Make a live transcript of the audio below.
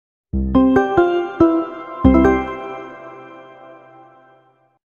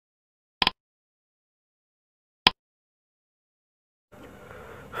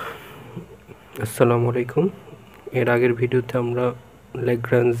আসসালামু আলাইকুম। এর আগের ভিডিওতে আমরা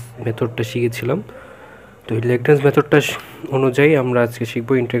ল্যাগ্রাঞ্জ মেথডটা শিখেছিলাম। তো এই ল্যাগ্রাঞ্জ মেথডটা অনুযায়ী আমরা আজকে শিখব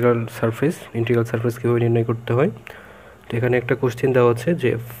ইন্টিগ্রাল সারফেস কীভাবে নির্ণয় করতে হয়। তো এখানে একটা কোশ্চেন দেওয়া আছে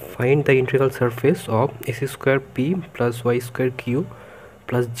যে find the integral surface of x² p plus y² q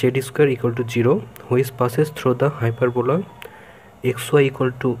plus z² equal to 0 which passes through the hyperbola xy equal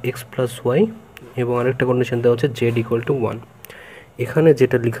to x plus y এবং আরেকটা কন্ডিশন দেওয়া আছে z ইকুয়াল টু 1। এখানে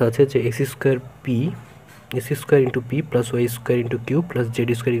যেটা লেখা আছে যে x² into P plus y² into Q plus z²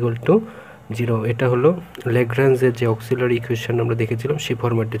 equal to 0, এটা হলো ল্যাগ্রাঞ্জের যে অক্সিলারি ইকুয়েশন আমরা দেখেছিলাম সেই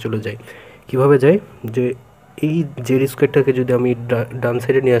ফরম্যাটে চলে যায়। কিভাবে যায়, যে এই z² যদি আমি ডান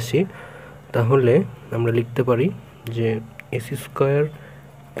সাইডে নিয়ে আসি তাহলে আমরা লিখতে পারি যে x²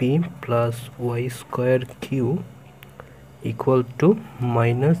 P plus y² Q equal to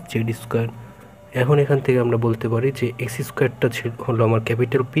minus z²। এখন এখান থেকে আমরা বলতে পারি যে x² হলো আমার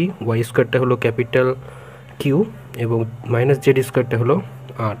ক্যাপিটাল পি, y² হলো ক্যাপিটাল কিউ এবং মাইনাস z² হলো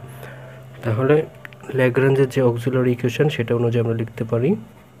আর। তাহলে ল্যাগ্রাঞ্জের যে অক্সিলারি ইকুয়েশন সেটা অনুযায়ী আমরা লিখতে পারি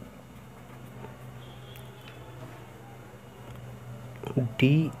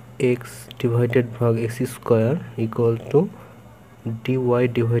dx ডিভাইডেড ভাগ x² equal to dy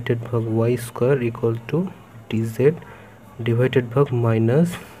divided ভাগ y² equal to dz divided ভাগ মাইনাস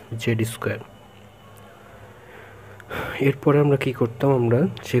z²। এরপরে আমরা কি করতাম, আমরা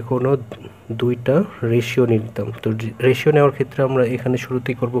যে কোনো দুইটা রেশিও নিতাম। তো রেশিও নেওয়ার ক্ষেত্রে আমরা এখানে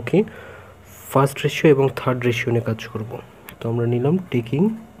শুরুতেই করব কি ফার্স্ট রেশিও এবং থার্ড রেশিও নিয়ে কাজ করব। তো আমরা নিলাম taking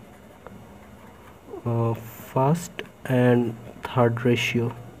first and third ratio.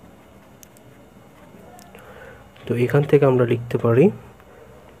 তো এখান থেকে আমরা লিখতে পারি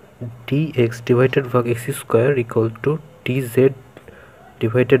dx ডিভাইডেড ভাগ x² equal to dz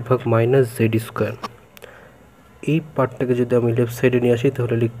divided ভাগ মাইনাস z²। এই পার্টটাকে যদি আমি লেফট সাইডে নিয়ে আসি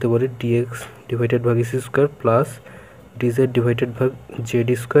তাহলে লিখতে পারি dx ডিভাইডেড ভাগ x² প্লাস dz ডিভাইডেড ভাগ z²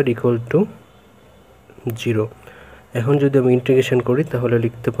 ইকুয়াল টু 0। এখন যদি আমি ইন্টিগ্রেশন করি তাহলে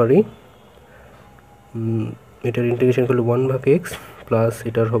লিখতে পারি এটার ইন্টিগ্রেশন করলে 1 ভাগ x প্লাস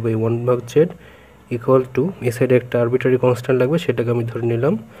এটার হবে 1 ভাগ z ইকুয়াল টু এই সাইডে একটা আরবিট্রারি কনস্ট্যান্ট লাগবে, সেটাকে আমি ধরে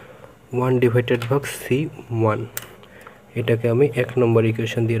নিলাম 1 ডিভাইডেড ভাগ c1। এটাকে আমি 1 নম্বর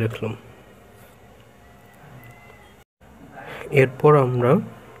ইকুয়েশন দিয়ে রাখলাম। এরপর আমরা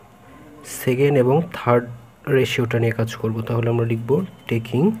সেকেন্ড এবং থার্ড রেশিওটা নিয়ে কাজ করব। তাহলে আমরা লিখব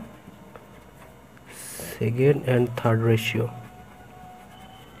taking second and third ratio.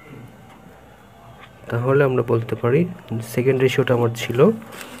 তাহলে আমরা বলতে পারি সেকেন্ড রেশিওটা আমার ছিল,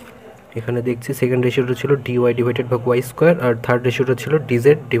 এখানে দেখছি সেকেন্ড রেশিওটা ছিল dy ডিভাইডেড ভাগ y² আর থার্ড রেশিওটা ছিল dz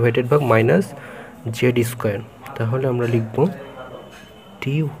ডিভাইডেড ভাগ মাইনাস z²। তাহলে আমরা লিখব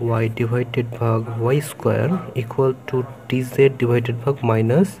dy ডিভাইডেড ভাগ y² equal to dz divided ভাগ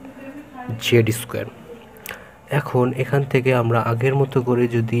মাইনাস z²। এখন এখান থেকে আমরা আগের মতো করে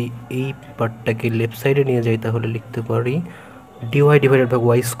যদি এই পার্টটাকে লেফট সাইডে নিয়ে যাই তাহলে লিখতে পারি dy ডিভাইডেড ভাগ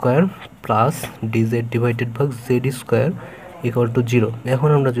y² প্লাস dz ডিভাইডেড ভাগ z² ইকুয়াল টু 0। এখন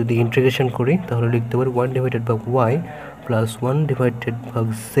আমরা যদি ইন্টিগ্রেশন করি তাহলে লিখতে পারি 1 ডিভাইডেড ভাগ y প্লাস 1 ডিভাইডেড ভাগ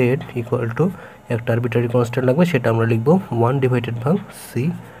z ইকুয়াল টু একটা আরবিট্রারি কনস্ট্যান্ট লাগবে, সেটা আমরা লিখব 1 ডিভাইডেড ভাগ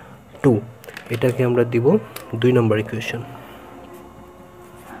c2। এটাকে আমরা দিব 2 নম্বর ইকুয়েশন।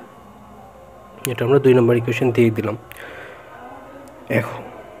 এটা আমরা 2 নম্বর ইকুয়েশন দিয়ে দিলাম।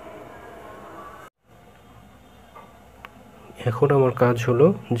 এখন আমার কাজ হলো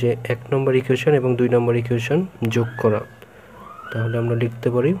যে 1 নম্বর ইকুয়েশন এবং 2 নম্বর ইকুয়েশন যোগ করা। তাহলে আমরা লিখতে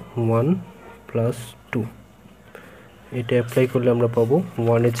পারি 1 প্লাস 2। এটা অ্যাপ্লাই করলে আমরা পাবো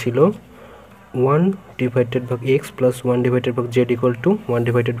 1 এ ছিল 1 ডিভাইডেড ভাগ x প্লাস 1 ডিভাইডেড ভাগ z ইকুয়াল টু 1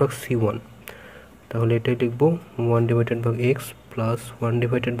 ডিভাইডেড ভাগ c1। তাহলে এটাই লিখব 1 ডিভাইডেড ভাগ x প্লাস 1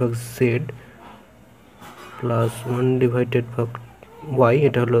 ডিভাইডেড ভাগ z প্লাস 1 ডিভাইডেড ভাগ y।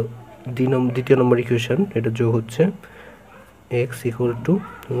 এটা হলো দ্বিতীয় নম্বর ইকুয়েশন, এটা যোগ হচ্ছে x ইকুয়াল টু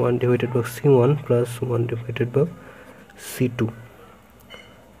 1 ডিভাইডেড ভাগ c1 প্লাস 1 ডিভাইডেড ভাগ c2।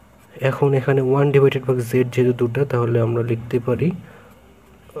 এখন এখানে 1 ডিভাইডেড ভাগ z যেহেতু দুটা, তাহলে আমরা লিখতে পারি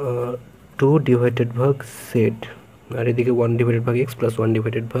 2 ডিভাইডেড ভাগ z আর এদিকে 1 ডিভাইডেড ভাগ x প্লাস 1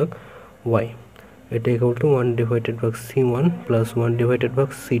 ডিভাইডেড ভাগ y। এটা ইকুয়াল টু 1 ডিভাইডেড ভাগ c1 প্লাস 1 ডিভাইডেড ভাগ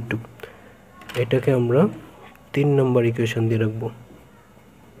c2। এটাকে আমরা 3 নম্বর ইকুয়েশন দিয়ে রাখবো।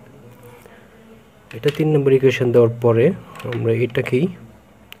 এটা 3 নম্বর ইকুয়েশন দেওয়ার পরে আমরা এটাকেই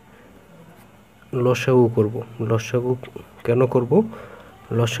লসাগু করব। লসাগু কেন করব?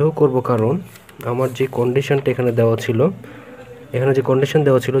 লসাগু করব কারণ আমার যে কন্ডিশনটা এখানে দেওয়া ছিল, এখানে যে কন্ডিশন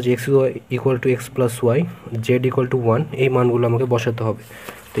দেওয়া ছিল যে x equal to x plus y, z equal to 1, এই মানগুলো আমাকে বসাতে হবে।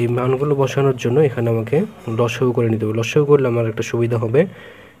 তো এই মানগুলো বসানোর জন্য এখানে আমাকে লসাগু করে নিতে হবে। লসাগু করলে আমার একটা সুবিধা হবে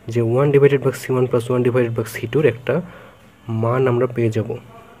যে 1/c1 + 1/c2 একটা মান আমরা পেয়ে যাব।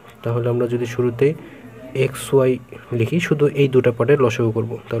 তাহলে আমরা যদি শুরুতেই xy লিখি, শুধু এই দুটো পার্টের লসাগু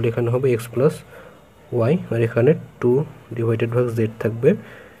করব, তাহলে এখানে হবে x + y আর এখানে 2/z থাকবে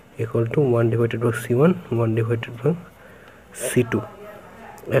 = 1/c1 1/c2।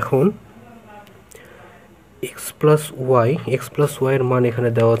 এখন x + y এর মান এখানে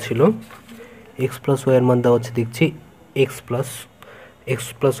দেওয়া ছিল, x + y এর মান দেওয়া আছে দেখছি x +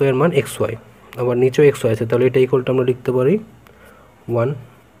 y এর মান xy, আবার নিচেও xy আছে, তাহলে এটা = আমরা লিখতে পারি 1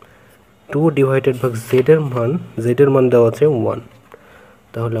 2/z এর মান দেওয়া আছে 1,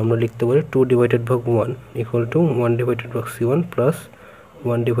 তাহলে আমরা লিখতে পারি 2/1 = 1/c1 +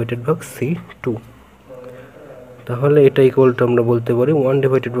 1/c2। তাহলে এটা আমরা বলতে পারি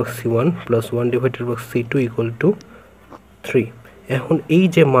 1/c1 + 1/c2 = 3। এখন এই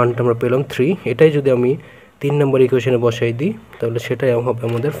যে মানটা আমরা পেলাম 3, এটাই যদি আমি 3 নম্বর ইকুয়েশনে বসাই দিই, তাহলে সেটাই হবে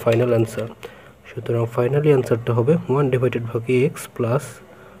আমাদের ফাইনাল অ্যান্সার। সুতরাং ফাইনালি অ্যান্সারটা হবে 1/x +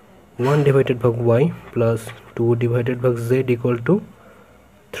 1/y + 2/z =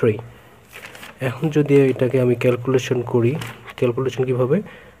 3। এখন যদি এটাকে আমি ক্যালকুলেশন কিভাবে,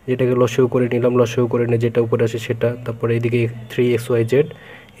 যেটাকে লসাগু করে নিলাম, লসাগু করে নিয়ে যেটা উপরে আসে সেটা, তারপরে এইদিকে 3xyz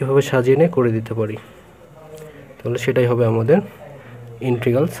এভাবে সাজিয়ে নিয়ে করে দিতে পারি, তাহলে সেটাই হবে আমাদের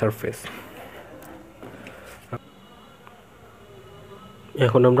ইন্টিগ্রাল সারফেস।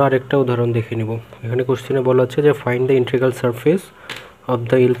 এখন আমরা আরেকটা উদাহরণ দেখে নিব। এখানে কোশ্চেনে বলা আছে যে find the integral surface of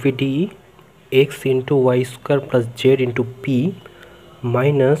the PDE x × y² + z × p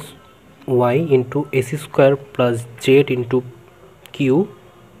minus y × s² + z ×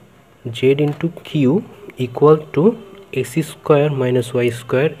 q equal to x² - y²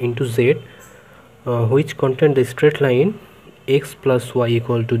 × z, which contain the straight line x + y =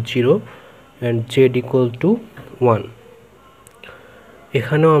 0 and z = 1।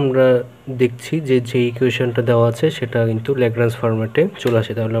 এখানেও আমরা দেখছি যে ইকুয়েশনটা দেওয়া আছে সেটা কিন্তু ল্যাগ্রাঞ্জ ফরম্যাটে চলে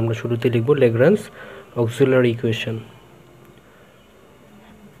আসে, তাহলে আমরা শুরুতে লিখব ল্যাগ্রাঞ্জ অক্সিলারি ইকুয়েশন।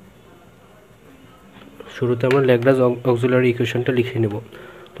 শুরুতে আমরা ল্যাগ্রাঞ্জ অক্সিলারি ইকুয়েশনটা লিখে নেব।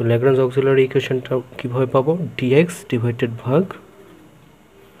 তো ল্যাগ্রাঞ্জ অক্সিলারি ইকুয়েশনটা কিভাবে পাবো, dx /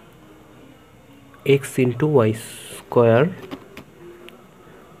 x × y²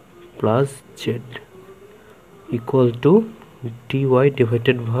 + z equal to dy / -y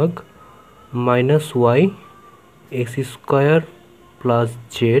x²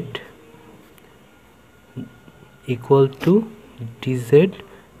 + z equal to dz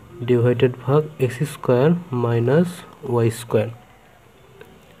 / x² - y²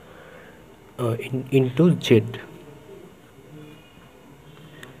 into z।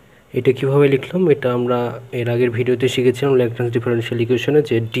 এটা কিভাবে লিখলাম, এটা আমরা এর আগের ভিডিওতে শিখেছিলাম ল্যাগ্রাঞ্জ ডিফারেনশিয়াল ইকুয়েশনে,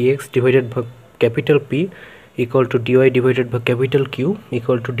 যে dx / P equal to dy / Q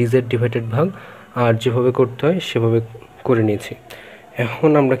equal to dz / আর যেভাবে করতে হয় সেভাবে করে নিয়েছি। এখন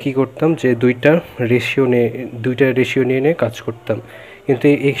আমরা কি করতাম, যে দুইটা রেশিও নিয়ে কাজ করতাম, কিন্তু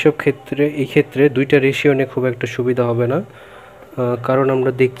এই ক্ষেত্রে দুইটা রেশিও নিয়ে খুব একটা সুবিধা হবে না, কারণ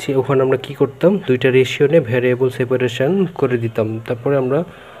আমরা দেখছি ওখানে আমরা কি করতাম, দুইটা রেশিও নিয়ে ভ্যারিয়েবল সেপারেশন করে দিতাম, তারপরে আমরা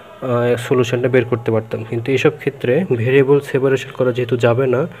সলিউশনটা বের করতে পারতাম। কিন্তু এইসব ক্ষেত্রে ভ্যারিয়েবল সেপারেশন করা যেহেতু যাবে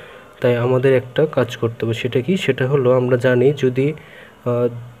না, তাই আমাদের একটা কাজ করতে হবে। সেটা হলো, আমরা জানি যদি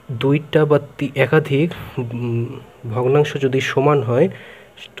দুইটা বা একাধিক ভগ্নাংশ যদি সমান হয়,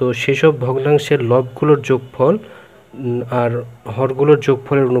 তো সেসব ভগ্নাংশের লবগুলোর যোগফল আর হরগুলোর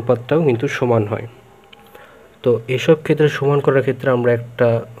যোগফলের অনুপাতটাও কিন্তু সমান হয়। তো এসব ক্ষেত্রে সমান করার ক্ষেত্রে আমরা একটা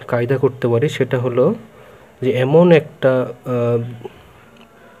কায়দা করতে পারি, সেটা হলো যে এমন একটা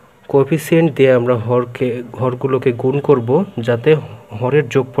কোএফিসিয়েন্ট দিয়ে আমরা হরগুলোকে গুণ করব যাতে হরের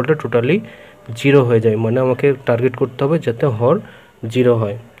যোগফলটা টোটালি 0 হয়ে যায়, মানে আমাকে টার্গেট করতে হবে যাতে হর 0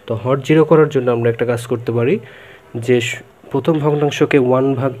 হয়। তো হর 0 করার জন্য আমরা একটা কাজ করতে পারি, যে প্রথম ভগ্নাংশকে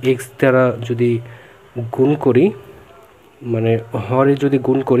 1/x দ্বারা যদি গুণ করি, মানে হরে যদি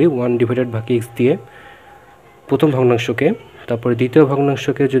গুণ করি 1/x দিয়ে প্রথম ভগ্নাংশকে, তারপরে দ্বিতীয়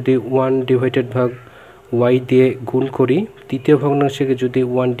ভগ্নাংশকে যদি 1/y দিয়ে গুণ করি, তৃতীয় ভগ্নাংশকে যদি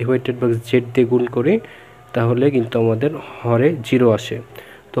 1/z দিয়ে গুণ করি, তাহলে কিন্তু আমাদের হরে 0 আসে।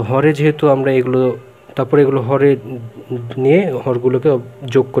 তো হরে যেহেতু আমরা এগুলো হরে নিয়ে হরগুলোকে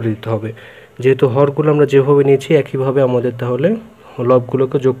যোগ করে দিতে হবে, যেহেতু হরগুলো আমরা যেভাবে নিয়েছি একইভাবে আমাদের তাহলে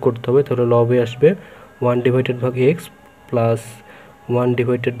লবগুলোকে যোগ করতে হবে, তাহলে লবে আসবে 1/x +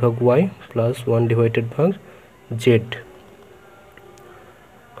 1/y + 1/z।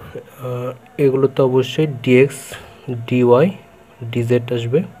 এগুলো তো অবশ্যই dx dy dz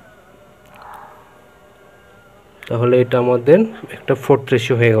আসবে, তাহলে এটা আমাদের একটা 4th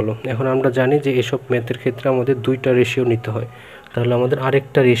রেশিও হয়ে গেল। এখন আমরা জানি যে এসব ম্যাথের ক্ষেত্রে আমাদের দুইটা রেশিও নিতে হয়, তাহলে আমাদের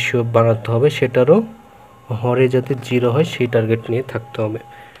আরেকটা রেশিও বানাতে হবে, সেটারও হরে যাতে 0 হয় সেই টার্গেট নিয়ে থাকতে হবে।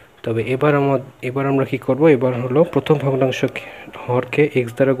 তবে এবার আমরা কি করব, এবার হলো প্রথম ভগ্নাংশ হরকে x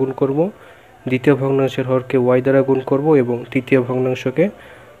দ্বারা গুণ করব, দ্বিতীয় ভগ্নাংশের হরকে y দ্বারা গুণ করব এবং তৃতীয় ভগ্নাংশকে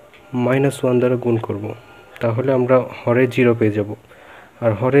 -1 দ্বারা গুণ করব। তাহলে আমরা হরে 0 পেয়ে যাব।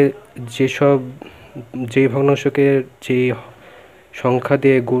 আর হরে যে ভগ্নাংশকে যে সংখ্যা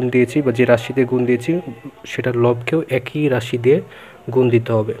দিয়ে গুণ দিয়েছি বা যে রাশি দিয়ে গুণ দিয়েছি সেটার লবকেও একই রাশি দিয়ে গুণ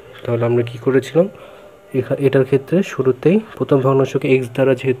দিতে হবে। তাহলে আমরা কি করেছিলাম, এটার ক্ষেত্রে শুরুতেই প্রথম ভগ্নাংশকে x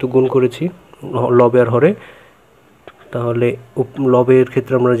দ্বারা যেহেতু গুণ করেছি লবে আর হরে, তাহলে লবের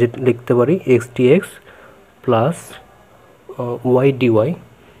ক্ষেত্রে আমরা যে লিখতে পারি x dx plus y dy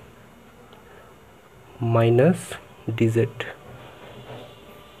minus dz,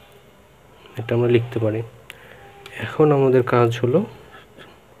 এটা আমরা লিখতে পারি। এখন আমাদের কাজ হলো,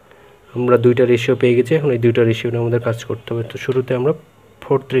 আমরা দুইটা রেশিও পেয়ে গেছি, এখন এই দুইটা রেশিও নিয়ে আমাদের কাজ করতে হবে। তো শুরুতে আমরা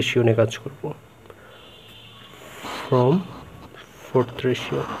ফোর্থ রেশিও নিয়ে কাজ করব। ফ্রম ফোর্থ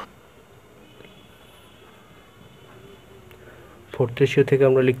রেশিও থেকে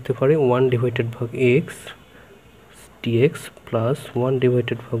আমরা লিখতে পারি 1/x dx plus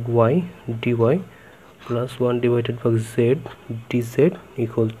 1/y dy plus 1/z dz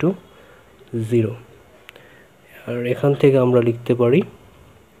equal to 0। আর এখান থেকে আমরা লিখতে পারি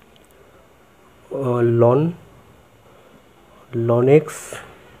ln x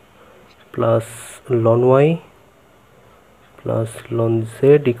plus ln y plus ln z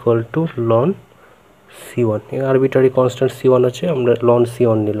equal to ln c1। Arbitrary constant c1 আছে, আমরা ln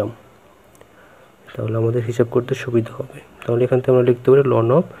c1 নিলাম, তাহলে আমাদের হিসাব করতে সুবিধা হবে। তাহলে এখান থেকে আমরা লিখতে পারি ln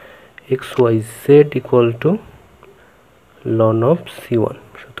of xyz equal to ln of c1।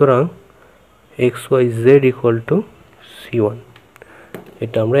 সুতরাং xyz ইকুয়াল টু c1,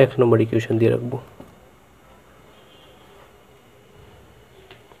 এটা আমরা 1 নম্বর ইকুয়েশন দিয়ে রাখবো।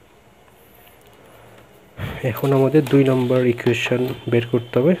 এখন আমাদের 2 নম্বর ইকুয়েশন বের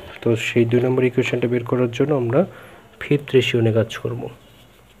করতে হবে। তো সেই 2 নম্বর ইকুয়েশনটা বের করার জন্য আমরা ফিফথ রেশিও নিয়ে কাজ করব।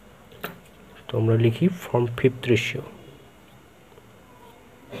 তো আমরা লিখি ফ্রম ফিফথ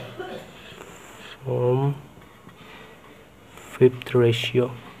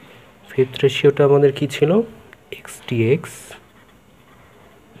রেশিওটা আমাদের কি ছিল, x dx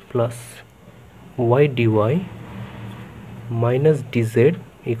plus y dy minus dz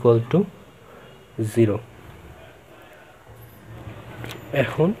equal to 0।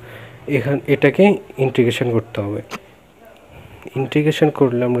 এখন এটাকে ইন্টিগ্রেশন করতে হবে। ইন্টিগ্রেশন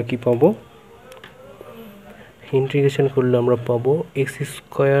করলে আমরা কি পাবো, ইন্টিগ্রেশন করলে আমরা পাবো x²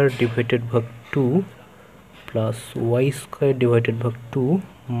 ডিভাইডেড ভাগ 2 প্লাস y² ডিভাইডেড ভাগ 2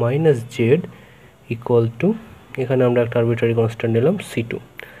 মাইনাস z ইকুয়াল টু, এখানে আমরা একটা আরবিট্রারি কনস্ট্যান্ট নিলাম c2।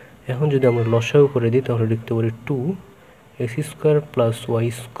 এখন যদি আমরা লসাগু করে দিই তাহলে লিখতে পারি 2x² plus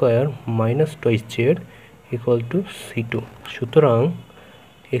y² minus 2z equal to c2। সুতরাং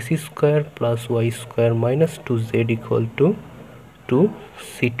x² plus y² minus 2z equal to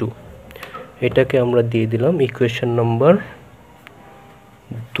 2c2। এটাকে আমরা দিয়ে দিলাম ইকুয়েশন নাম্বার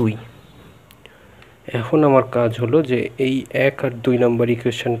 2। এখন আমার কাজ হলো যে এই 1 আর 2 নম্বর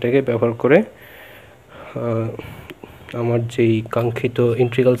ইকুয়েশনটাকে ব্যবহার করে আমার যেই কাঙ্ক্ষিত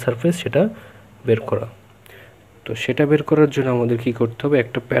ইন্টিগ্রাল সারফেস সেটা বের করা। তো সেটা বের করার জন্য আমাদের কি করতে হবে,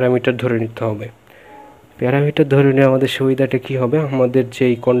 একটা প্যারামিটার ধরে নিতে হবে। প্যারামিটার ধরে নিয়ে আমাদের সুবিধাটা কি হবে, আমাদের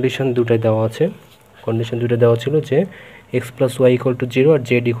যেই কন্ডিশন দুটো দেওয়া ছিল যে x plus y equal to 0 R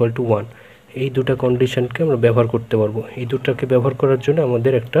z equal to 1, এই দুটো কন্ডিশনকে আমরা ব্যবহার করতে পারবো। এই দুটাকে ব্যবহার করার জন্য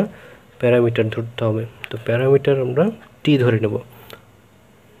আমাদের একটা প্যারামিটার ধরতে হবে। তো প্যারামিটার আমরা t ধরে নেব,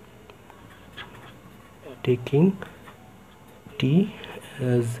 taking t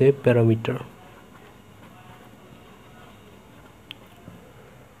as a parameter।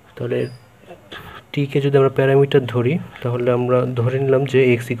 তাহলে t কে যদি আমরা প্যারামিটার ধরি তাহলে আমরা ধরে নিলাম যে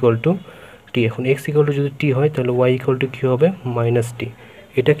x ইকুয়াল টু t। এখন x ইকুয়াল টু যদি t হয় তাহলে y ইকুয়াল টু কী হবে, মাইনাস t।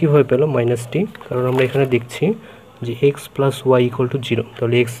 এটা কীভাবে পেলাম মাইনাস t, কারণ আমরা এখানে দেখছি যে x plus y equal to 0,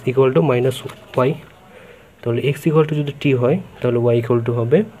 তাহলে x equal to minus y। তাহলে x ইকুয়াল টু যদি t হয় তাহলে y ইকুয়াল টু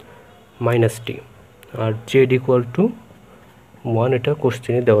হবে minus t, R z equal to 1 এটা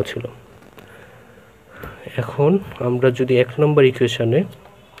কোশ্চেনে দেওয়া ছিল। এখন আমরা যদি 1 নম্বর ইকুয়েশনে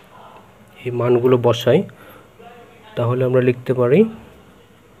এই মানগুলো বসাই তাহলে আমরা লিখতে পারি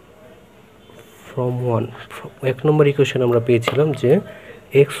ফ্রম 1 নম্বর ইকুয়েশন আমরা পেয়েছিলাম যে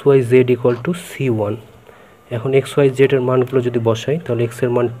xyz ইকুয়াল টু c1। এখন xyz এর মানগুলো যদি বসাই তাহলে x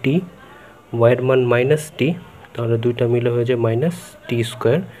এর মান t, y এর মান মাইনাস t, তাহলে দুইটা মিলে হয়ে যায় মাইনাস টি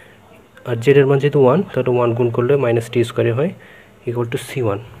স্কোয়ার, আর z এর মান যেহেতু 1 তাহলে 1 গুণ করলে মাইনাস টি স্কোয়ারে হয় ইকুয়াল টু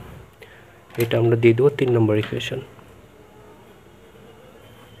c1। এটা আমরা দিয়ে দেবো 3 নম্বর ইকুয়েশন।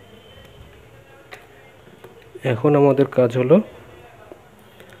 এখন আমাদের কাজ হলো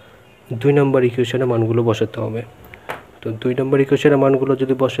 2 নম্বর ইকুয়েশনে মানগুলো বসাতে হবে। তো 2 নম্বর ইকুয়েশনে মানগুলো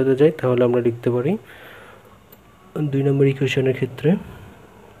যদি বসাতে যাই তাহলে আমরা লিখতে পারি 2 নম্বর ইকুয়েশনের ক্ষেত্রে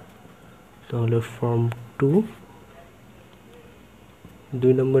তাহলে ফর্ম 2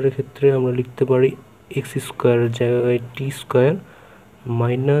 নম্বরের ক্ষেত্রে আমরা লিখতে পারি এক্স স্কোয়ারের জায়গায় টি স্কোয়ার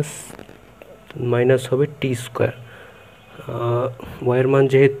মাইনাস হবে টি স্কোয়ার, ওয়াইয়ের মান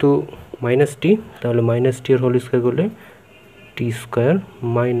যেহেতু মাইনাস টি তাহলে মাইনাস টি এর হোল স্কোয়ার করলে টি স্কোয়ার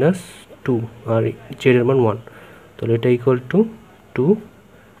মাইনাস 2 আর জেড এর মান 1, তাহলে এটা ইকুয়াল টু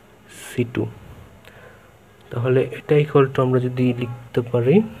 2c2। তাহলে এটা ইকুয়াল টু আমরা যদি লিখতে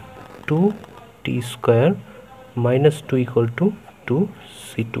পারি 2t square minus 2 equal to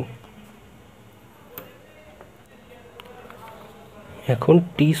 2c2। এখন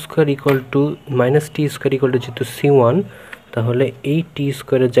টি square equal to minus T square equal to যেহেতু c1, তাহলে এই টি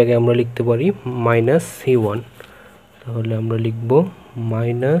স্কোয়ারের জায়গায় আমরা লিখতে পারি মাইনাস c1। তাহলে আমরা লিখব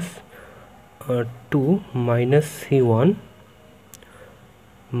minus 2 minus c1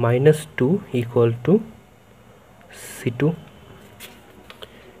 minus 2 equal to c2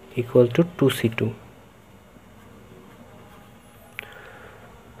 equal to 2c2।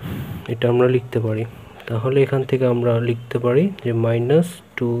 এটা আমরা লিখতে পারি। তাহলে এখান থেকে আমরা লিখতে পারি যে minus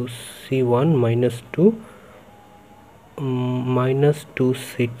 2c1 minus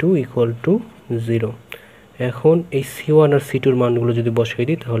 2c2 equal to 0। এখন এই c1 আর c2 এর মানগুলো যদি বসাই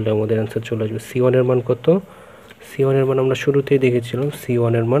দিই তাহলে আমাদের অ্যান্সার চলে আসবে। c1 এর মান কত? c1 এর মান আমরা শুরুতেই দেখেছিলাম,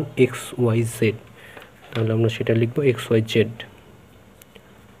 c1 এর মান xyz, তাহলে আমরা সেটা লিখব xyz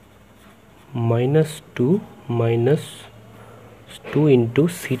মাইনাস 2 ইন্টু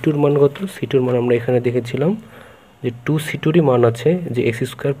c2 এর মান কত? c2 এর মান আমরা এখানে দেখেছিলাম যে 2c2 এরই মান আছে যে x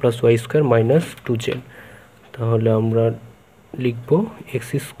square plus Y square minus 2z, তাহলে আমরা লিখব x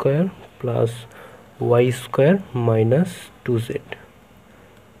square plus Y square minus 2z,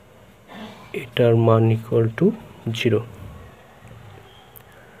 এটার মান ইকুয়াল টু 0।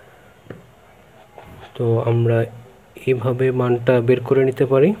 তো আমরা এইভাবে মানটা বের করে নিতে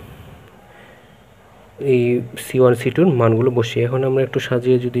পারি এই c1 c2 মানগুলো বসিয়ে। এখন আমরা একটু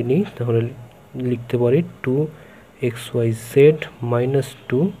সাজিয়ে যদি নিই তাহলে লিখতে পারি 2xyz মাইনাস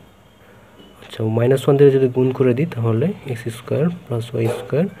 2, আচ্ছা মাইনাস 1 দিয়ে যদি গুণ করে দিই তাহলে x square plus Y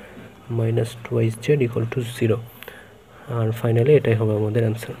square minus 2yz equal to 0, R finally এটাই হবে আমাদের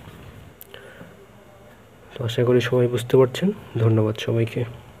অ্যান্সার। তো আশা করি সবাই বুঝতে পারছেন। ধন্যবাদ সবাইকে।